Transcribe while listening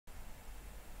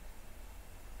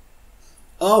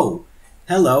Oh,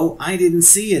 hello, I didn't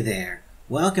see you there.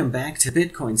 Welcome back to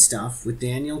Bitcoin Stuff with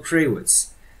Daniel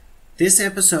Krawitz. This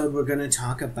episode we're going to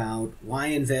talk about why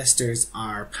investors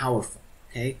are powerful,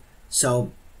 okay?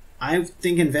 So, I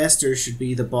think investors should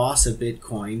be the boss of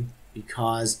Bitcoin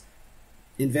because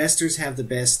investors have the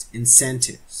best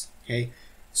incentives, okay?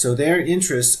 So their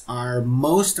interests are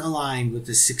most aligned with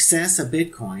the success of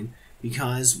Bitcoin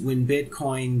because when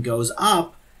Bitcoin goes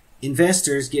up,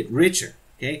 investors get richer,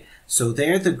 okay? So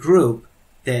they're the group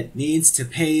that needs to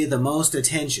pay the most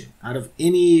attention out of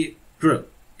any group,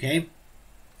 okay?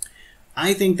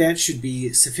 I think that should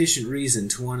be sufficient reason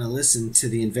to want to listen to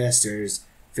the investors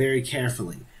very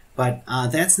carefully. But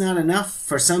that's not enough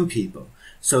for some people.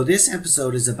 So this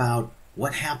episode is about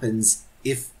what happens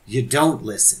if you don't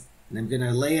listen. And I'm going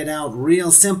to lay it out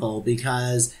real simple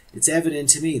because it's evident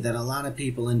to me that a lot of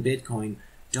people in Bitcoin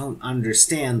don't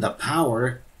understand the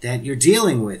power that you're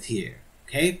dealing with here,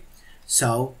 okay?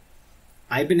 So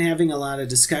I've been having a lot of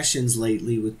discussions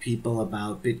lately with people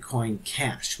about Bitcoin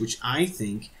Cash, which I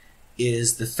think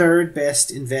is the third best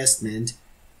investment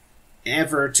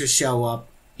ever to show up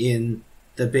in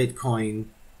the Bitcoin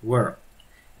world.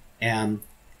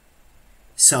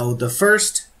 So the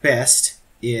first best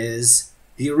is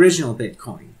the original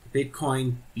Bitcoin,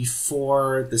 Bitcoin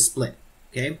before the split,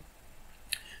 okay?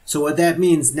 So what that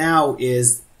means now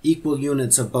is equal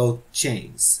units of both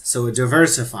chains, so a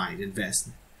diversified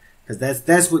investment. Because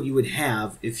that's what you would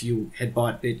have if you had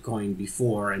bought Bitcoin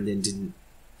before and then didn't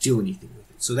do anything with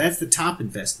it. So that's the top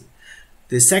investment.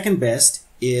 The second best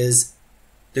is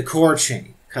the core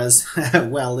chain. Because,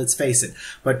 well, let's face it,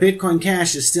 but Bitcoin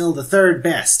Cash is still the third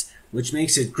best, which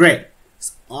makes it great.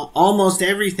 Almost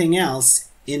everything else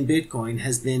in Bitcoin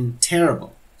has been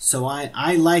terrible. So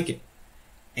I like it.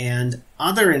 And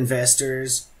other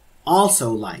investors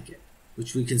also like it,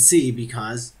 which we can see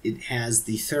because it has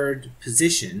the third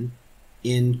position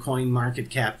in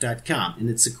CoinMarketCap.com. And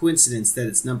it's a coincidence that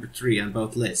it's number 3 on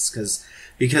both lists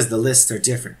because the lists are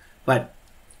different. But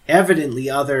evidently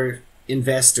other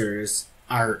investors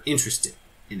are interested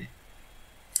in it.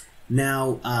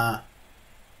 Now,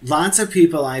 lots of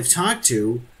people I've talked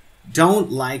to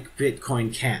don't like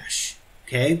Bitcoin Cash,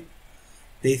 okay?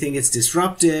 They think it's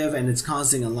disruptive and it's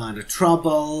causing a lot of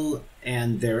trouble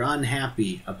and they're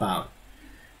unhappy about it.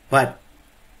 But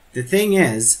the thing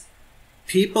is,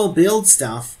 people build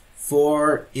stuff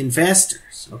for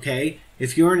investors, okay?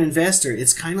 If you're an investor,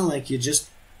 it's kind of like you just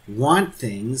want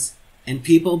things and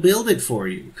people build it for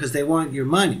you because they want your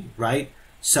money, right?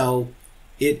 So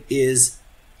it is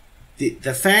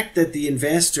the fact that the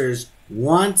investors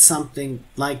want something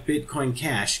like Bitcoin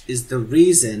Cash is the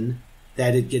reason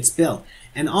that it gets built.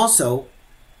 And also,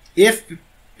 if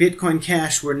Bitcoin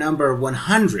Cash were number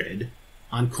 100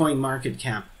 on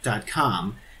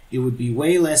CoinMarketCap.com, it would be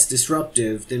way less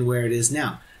disruptive than where it is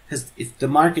now. Because if the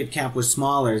market cap was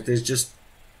smaller, there's just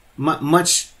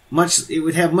it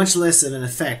would have much less of an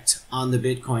effect on the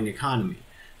Bitcoin economy.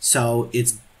 So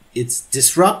it's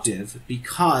disruptive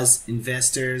because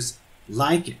investors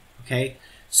like it, okay?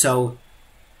 So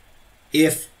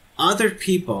if other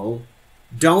people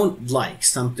don't like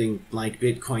something like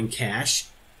Bitcoin Cash,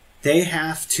 they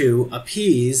have to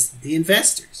appease the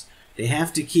investors. They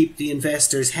have to keep the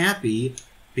investors happy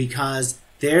because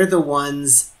they're the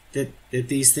ones that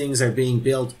these things are being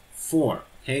built for,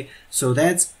 okay? So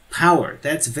that's power.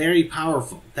 That's very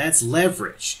powerful. That's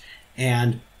leverage.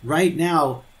 And right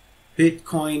now,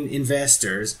 Bitcoin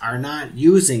investors are not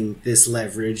using this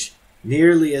leverage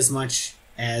nearly as much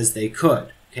as they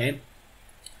could, okay?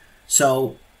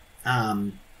 So,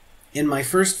 in my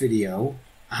first video,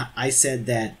 I said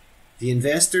that the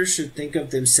investors should think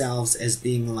of themselves as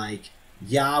being like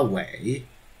Yahweh,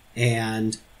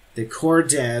 and the core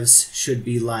devs should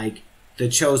be like the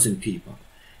chosen people.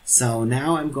 So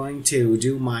now I'm going to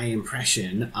do my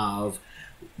impression of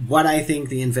what I think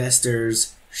the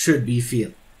investors should be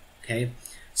feeling, okay?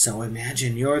 So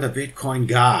imagine you're the Bitcoin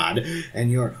god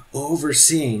and you're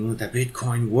overseeing the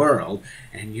Bitcoin world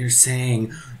and you're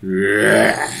saying,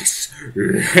 yes,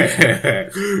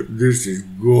 this is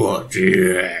good,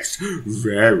 yes,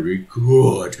 very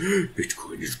good.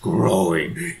 Bitcoin is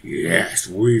growing. Yes,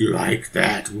 we like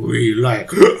that. We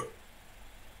like...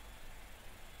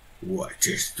 What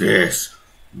is this?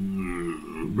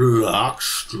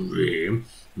 Blockstream.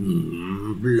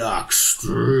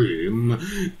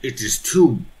 Blockstream. It is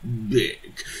too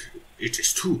big. It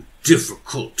is too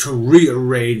difficult to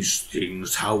rearrange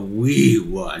things how we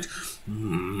want.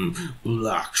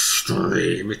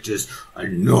 Blockstream. It is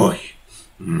annoying.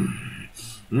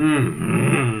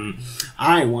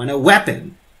 I want a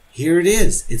weapon. Here it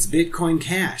is. It's Bitcoin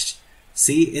Cash.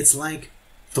 See, it's like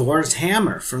Thor's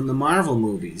hammer from the Marvel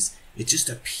movies. It just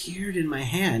appeared in my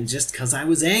hand just because I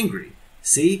was angry.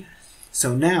 See?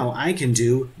 So now I can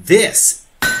do this.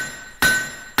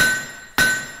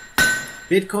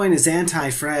 Bitcoin is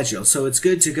anti-fragile, so it's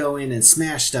good to go in and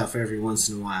smash stuff every once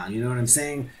in a while. You know what I'm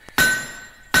saying?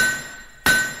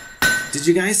 Did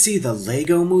you guys see the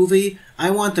Lego movie? I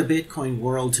want the Bitcoin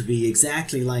world to be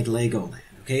exactly like Legoland.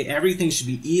 Okay, everything should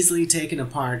be easily taken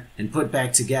apart and put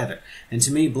back together. And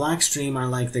to me, Blockstream are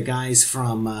like the guys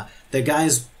from the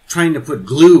guys trying to put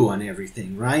glue on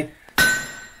everything, right?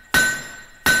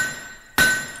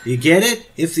 You get it?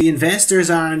 If the investors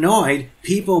are annoyed,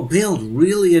 people build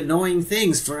really annoying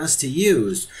things for us to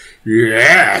use.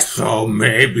 Yeah, so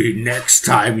maybe next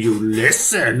time you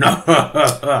listen,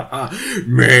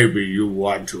 maybe you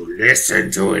want to listen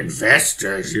to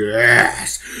investors,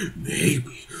 yes.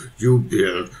 Maybe you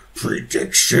build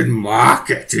prediction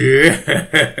market,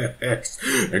 yes.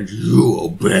 And you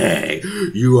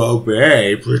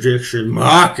obey prediction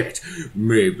market.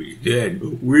 Maybe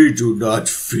then we do not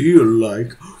feel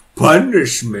like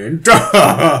punishment.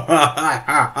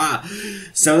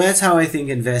 So that's how I think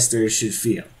investors should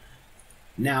feel.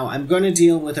 Now, I'm going to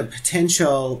deal with a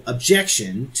potential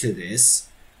objection to this,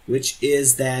 which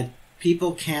is that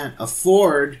people can't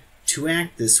afford to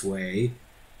act this way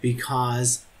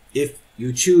because if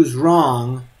you choose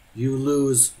wrong, you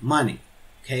lose money.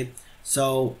 Okay?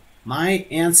 So my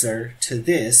answer to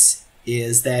this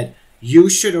is that you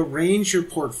should arrange your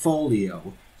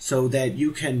portfolio so that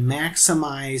you can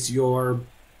maximize your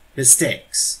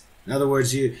mistakes. In other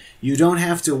words, you don't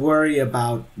have to worry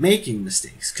about making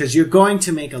mistakes because you're going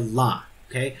to make a lot.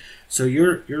 Okay? So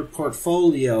your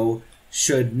portfolio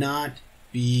should not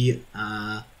be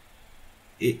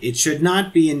it should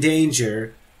not be in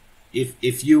danger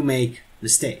if you make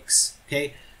mistakes.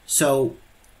 Okay? So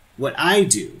what I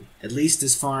do, at least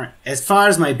as far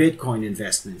as my Bitcoin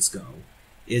investments go,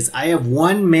 is I have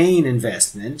one main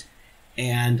investment,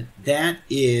 and that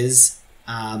is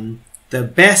the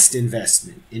best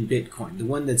investment in Bitcoin, the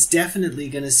one that's definitely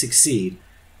going to succeed,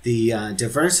 the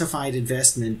diversified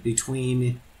investment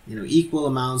between equal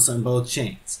amounts on both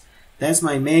chains. That's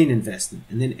my main investment,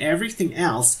 and then everything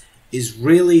else is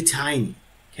really tiny.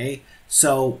 Okay,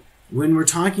 so when we're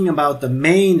talking about the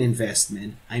main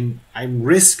investment, I'm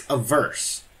risk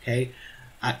averse. Okay,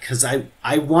 because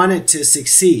I want it to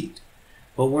succeed.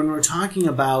 But when we're talking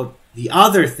about the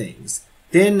other things,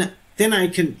 then I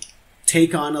can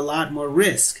take on a lot more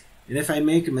risk. And if I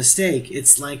make a mistake,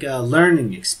 it's like a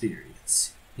learning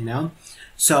experience,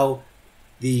 So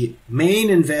the main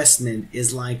investment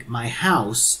is like my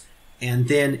house, and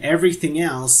then everything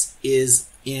else is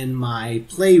in my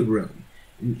playroom.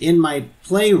 In my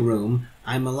playroom,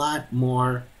 I'm a lot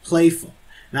more playful.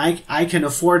 And I can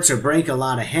afford to break a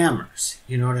lot of hammers.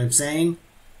 You know what I'm saying?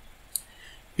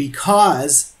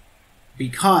 Because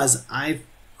I've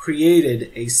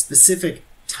created a specific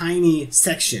tiny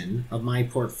section of my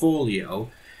portfolio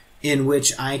in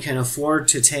which I can afford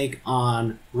to take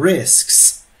on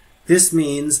risks. This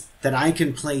means that I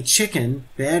can play chicken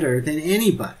better than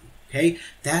anybody. Okay?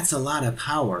 That's a lot of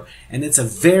power, and it's a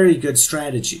very good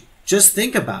strategy. Just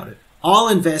think about it. All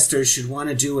investors should want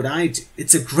to do what I do.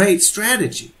 It's a great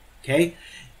strategy. Okay?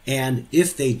 And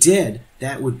if they did,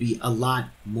 that would be a lot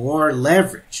more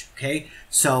leverage. Okay?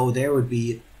 So there would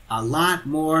be a lot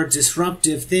more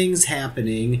disruptive things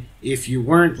happening if you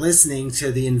weren't listening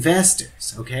to the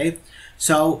investors. Okay?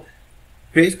 So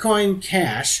Bitcoin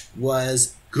Cash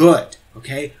was good.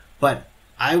 Okay? But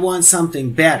I want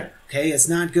something better. Okay? It's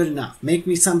not good enough. Make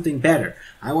me something better.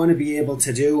 I want to be able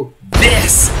to do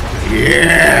this.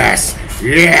 Yes!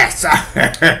 Yes!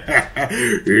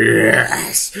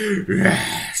 Yes!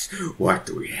 Yes! What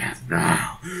do we have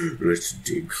now? Let's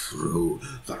dig through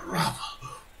the rubble.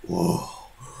 Whoa!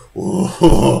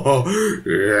 Whoa!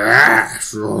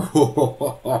 Yes!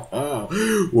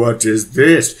 What is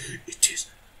this? It is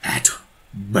Adam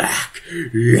Back.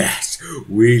 Yes!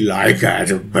 We like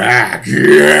Adam Back.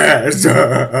 Yes!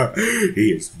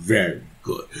 He is very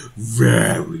good.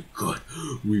 Very good.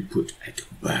 We put Adam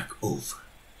Back over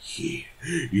here.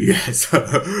 Yes,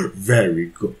 very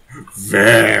good,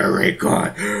 very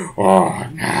good. Oh,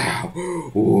 now,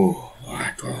 oh,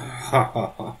 what?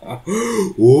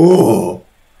 Oh,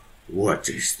 what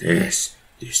is this?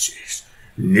 This is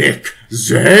Nick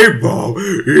Szabo.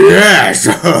 Yes,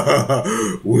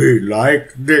 we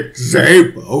like Nick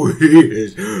Szabo. He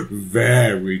is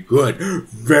very good,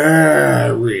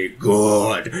 very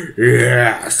good.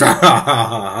 Yes,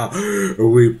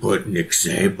 we put Nick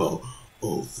Szabo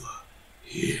over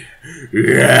here.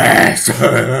 Yes,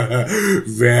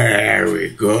 very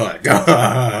good.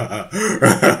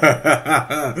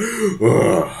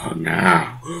 Oh,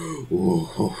 now.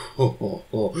 Oh,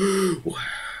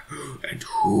 and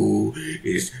who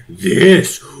is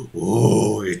this?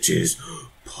 Oh, it is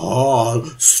Paul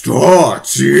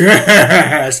Storch.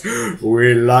 Yes,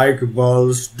 we like Paul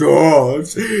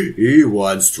Storch. He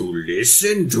wants to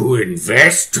listen to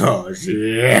investors.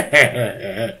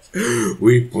 Yes,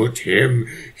 we put him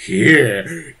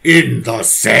here in the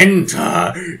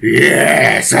center.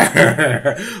 Yes.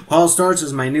 Paul Storch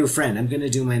is my new friend. I'm going to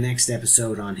do my next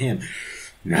episode on him.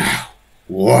 Now,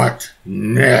 what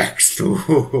next?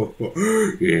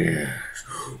 Yes.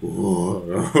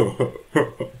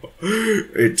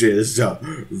 It is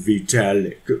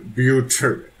Vitalik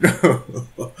Buterin.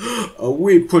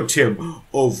 We put him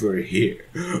over here,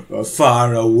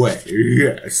 far away.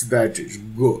 Yes, that is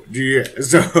good.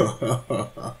 Yes.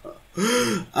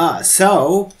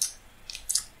 So,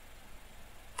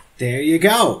 there you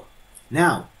go.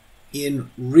 Now,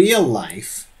 in real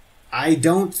life, I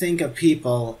don't think of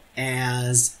people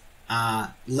as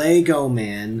Lego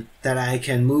men that I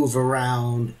can move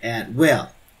around at will.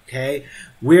 Okay,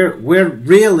 we're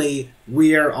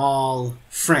all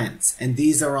friends, and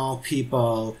these are all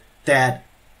people that,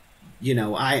 you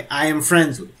know, I am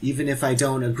friends with, even if I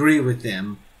don't agree with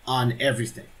them on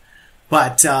everything.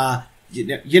 But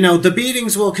you know, the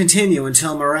beatings will continue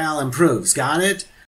until morale improves. Got it?